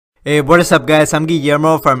Hey, what is up guys, I'm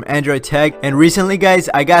Guillermo from Android Tech, and recently guys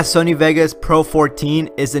I got Sony Vegas Pro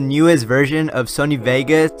 14. Is the newest version of Sony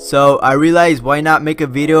Vegas, so I realized why not make a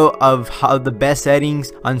video of how the best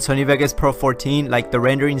settings on Sony Vegas Pro 14, like the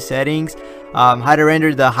rendering settings, how to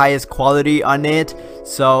render the highest quality on it.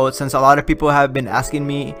 So since a lot of people have been asking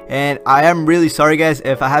me, and I am really sorry guys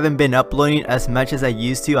if I haven't been uploading as much as I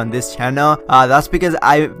used to on this channel. That's because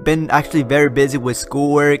I've been actually very busy with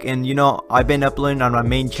schoolwork, and you know, I've been uploading on my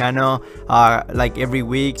main channel like every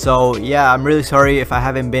week. So yeah, I'm really sorry if I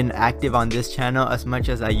haven't been active on this channel as much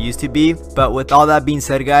as I used to be. But with all that being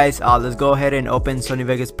said guys, let's go ahead and open Sony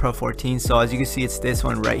Vegas Pro 14. So as you can see, it's this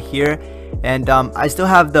one right here, and I still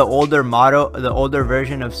have the older model, the older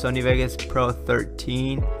version of Sony Vegas Pro 13.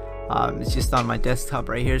 It's just on my desktop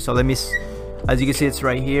right here. So let me, as you can see, it's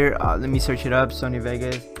right here. Let me search it up, Sony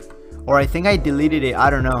Vegas, or I think I deleted it, I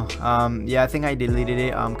don't know. Yeah, I think I deleted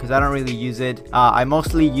it because I don't really use it. I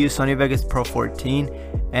mostly use Sony Vegas Pro 14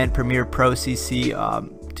 and Premiere Pro CC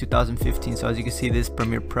 2015. So as you can see, this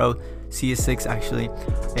Premiere Pro CS6 actually,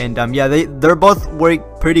 and yeah, they're both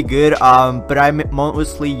work pretty good, but I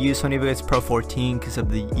mostly use Sony Vegas Pro 14 because of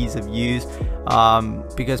the ease of use,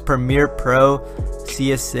 because Premiere Pro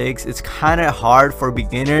CS6, it's kind of hard for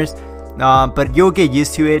beginners, but you'll get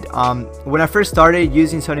used to it. When I first started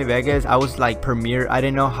using Sony Vegas, I was like Premiere, I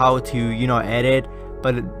didn't know how to, you know, edit,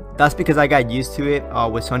 but that's because I got used to it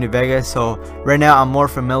with Sony Vegas. So right now I'm more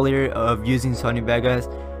familiar of using Sony Vegas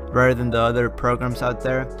rather than the other programs out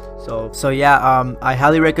there. So yeah, I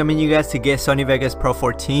highly recommend you guys to get Sony Vegas Pro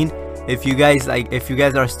 14 if you guys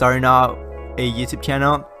are starting out a YouTube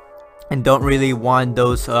channel and don't really want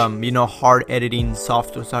those you know, hard editing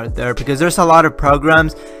softwares out there, because there's a lot of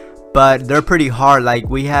programs but they're pretty hard. Like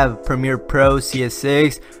we have Premiere Pro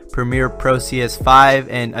CS6, Premiere Pro CS5,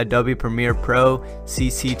 and Adobe Premiere Pro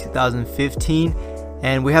CC 2015,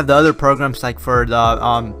 and we have the other programs like for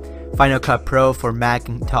the Final Cut Pro for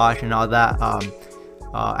Macintosh and all that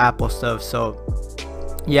Apple stuff. So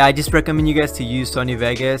yeah, I just recommend you guys to use Sony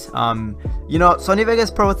Vegas. You know, Sony Vegas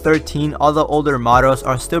Pro 13, all the older models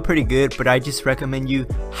are still pretty good, but I just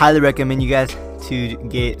highly recommend you guys to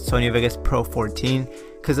get Sony Vegas Pro 14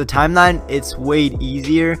 because the timeline, it's way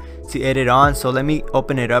easier to edit on. So let me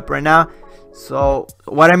open it up right now. So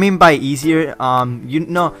what I mean by easier, you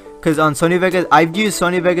know, because on Sony Vegas, I've used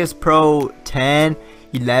Sony Vegas Pro 10,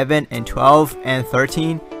 11 and 12 and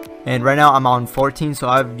 13, and right now I'm on 14. So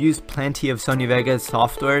I've used plenty of Sony Vegas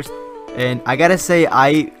softwares, and I gotta say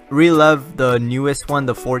I really love the newest one,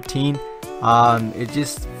 the 14. It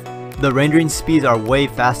just, the rendering speeds are way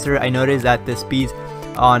faster. I noticed that the speeds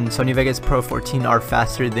on Sony Vegas Pro 14 are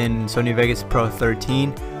faster than Sony Vegas Pro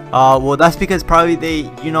 13. Well, that's because probably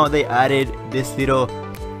they added this little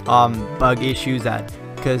bug issues, that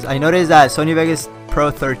because I noticed that Sony Vegas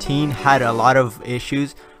Pro 13 had a lot of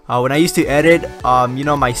issues when I used to edit. You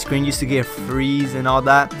know, my screen used to get freeze and all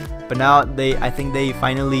that, but now I think they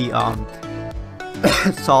finally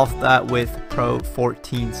solved that with Pro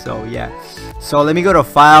 14. So yeah, so let me go to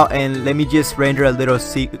file and let me just render a little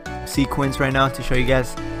sequence right now to show you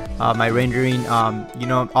guys my rendering you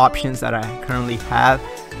know, options that I currently have.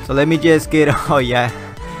 So let me just get oh yeah,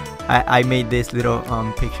 I made this little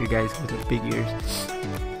picture guys with the big ears.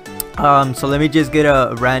 So let me just get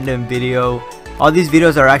a random video. All these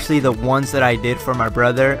videos are actually the ones that I did for my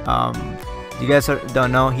brother. You guys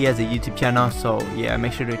don't know, he has a YouTube channel, so yeah,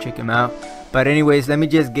 make sure to check him out. But anyways, let me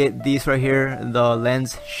just get these right here, the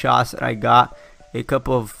lens shots that I got a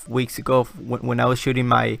couple of weeks ago when I was shooting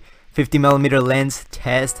my 50mm lens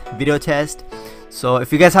video test. So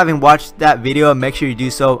if you guys haven't watched that video, make sure you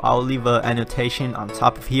do so. I'll leave an annotation on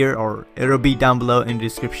top of here, or it'll be down below in the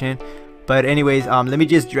description. But anyways, let me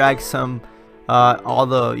just drag some all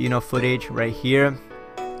the, you know, footage right here.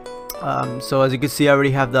 So as you can see, I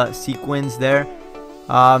already have the sequence there.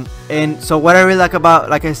 And so what I really like about,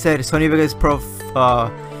 like I said, Sony Vegas Pro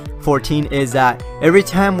 14 is that every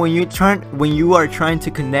time when you are trying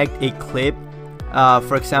to connect a clip,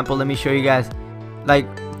 for example, let me show you guys like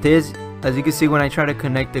this. As you can see, when I try to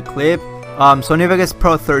connect the clip, Sony Vegas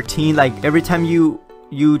Pro 13, like every time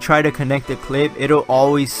you try to connect the clip, it'll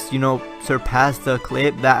always, you know, surpass the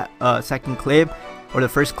clip, that second clip or the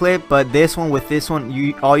first clip. But this one, with this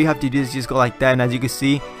one, all you have to do is just go like that, and as you can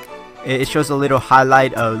see, it shows a little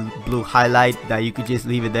highlight, a blue highlight, that you could just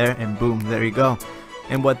leave it there and boom, there you go.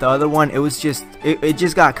 And with the other one, it was just it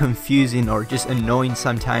just got confusing or just annoying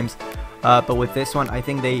sometimes, but with this one, I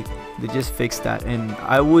think they just fixed that. And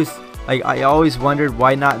I always wondered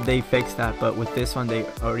why not they fixed that, but with this one they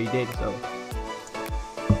already did.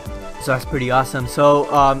 So that's pretty awesome. So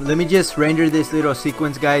let me just render this little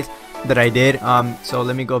sequence guys. that I did. So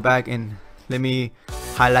let me go back and let me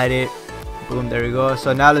highlight it. Boom, there we go.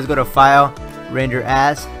 So now let's go to file, render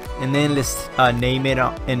as, and then let's name it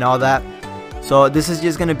and all that. So this is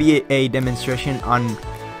just gonna be a demonstration on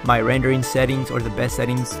my rendering settings, or the best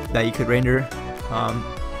settings that you could render.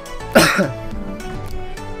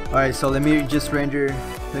 Alright, so let me just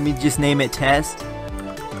name it test.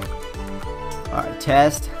 Alright,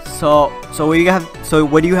 test. So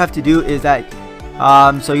what you have to do is that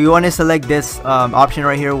so you want to select this option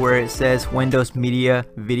right here where it says Windows Media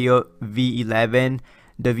Video V11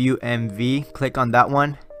 WMV. Click on that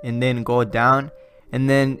one and then go down, and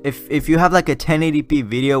then if you have like a 1080p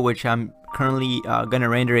video, which I'm currently gonna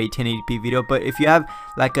render a 1080p video, but if you have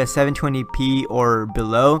like a 720p or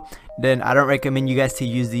below, then I don't recommend you guys to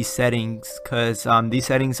use these settings, because these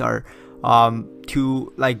settings are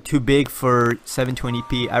too big for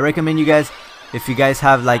 720p. I recommend you guys, if you guys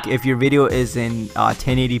have if your video is in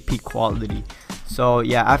 1080p quality. So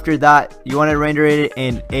yeah, after that you want to render it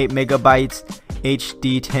in 8 megabytes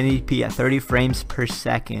HD 1080p at 30 frames per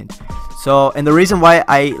second. So, and the reason why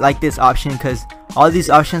I like this option, because all these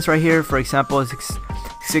options right here, for example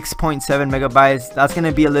 6.7 megabytes, that's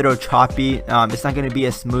gonna be a little choppy. It's not gonna be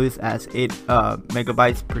as smooth as 8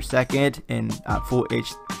 megabytes per second in full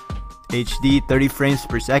HD 30 frames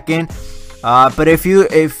per second. But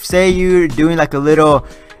if say you're doing like a little,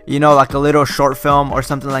 like a little short film or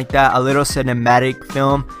something like that, a little cinematic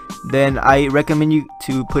film, then I recommend you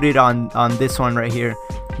to put it on this one right here,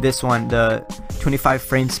 this one, the 25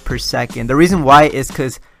 frames per second. The reason why is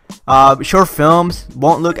because short films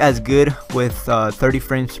won't look as good with 30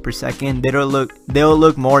 frames per second. They'll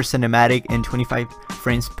look more cinematic in 25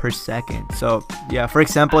 frames per second. So yeah, for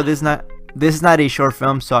example, this is not a short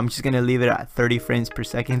film, so I'm just gonna leave it at 30 frames per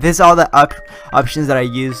second. This is all the options that I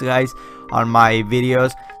use, guys, on my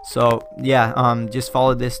videos. So yeah, just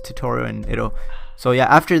follow this tutorial and it'll. So yeah,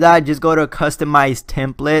 after that, just go to customize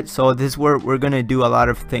template. So this is where we're gonna do a lot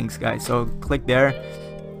of things, guys. So click there,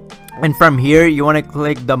 and from here you want to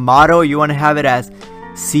click the model. You want to have it as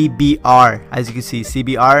CBR, as you can see,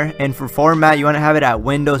 CBR. And for format, you want to have it at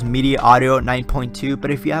Windows Media Audio 9.2.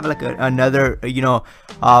 But if you have like another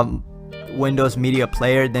Windows Media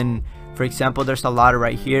Player, then for example there's a lot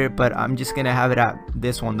right here, but I'm just gonna have it at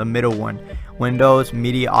this one, the middle one, Windows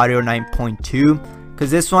Media Audio 9.2,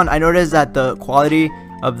 because this one I noticed that the quality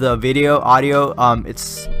of the video audio it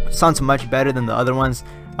sounds much better than the other ones,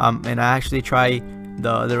 and I actually tried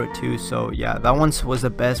the other two. So yeah, that one was the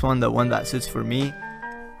best one, the one that suits for me.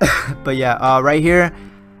 But yeah, right here,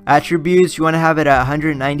 attributes, you want to have it at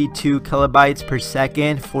 192 kilobytes per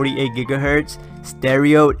second, 48 gigahertz,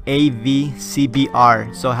 stereo AV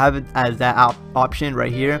CBR. So have it as that option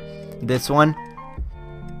right here, this one.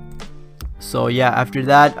 So yeah, after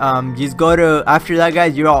that, just go to, after that,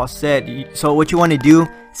 guys, you're all set. So what you want to do,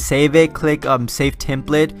 save it, click save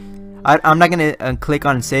template. I'm not gonna click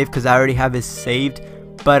on save because I already have it saved.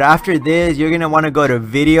 But after this, you're gonna want to go to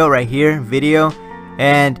video right here, video,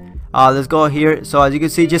 and let's go here. So as you can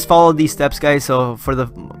see, just follow these steps, guys. So for the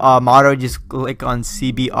model, just click on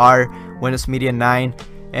CBR, Windows Media 9,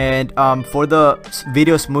 and for the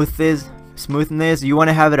video smoothness, you want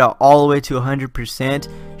to have it all the way to 100%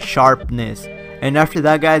 sharpness. And after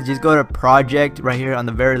that, guys, just go to project right here on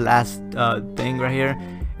the very last thing right here,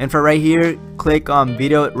 and for right here, click on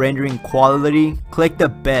video rendering quality, click the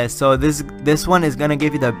best. So this one is gonna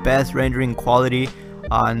give you the best rendering quality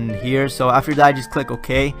on here. So after that, just click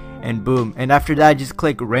OK, and boom. And after that, just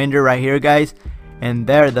click render right here, guys, and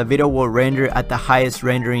there the video will render at the highest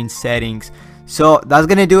rendering settings. So that's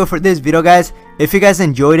gonna do it for this video, guys. If you guys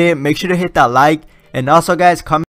enjoyed it, make sure to hit that like, and also, guys, comment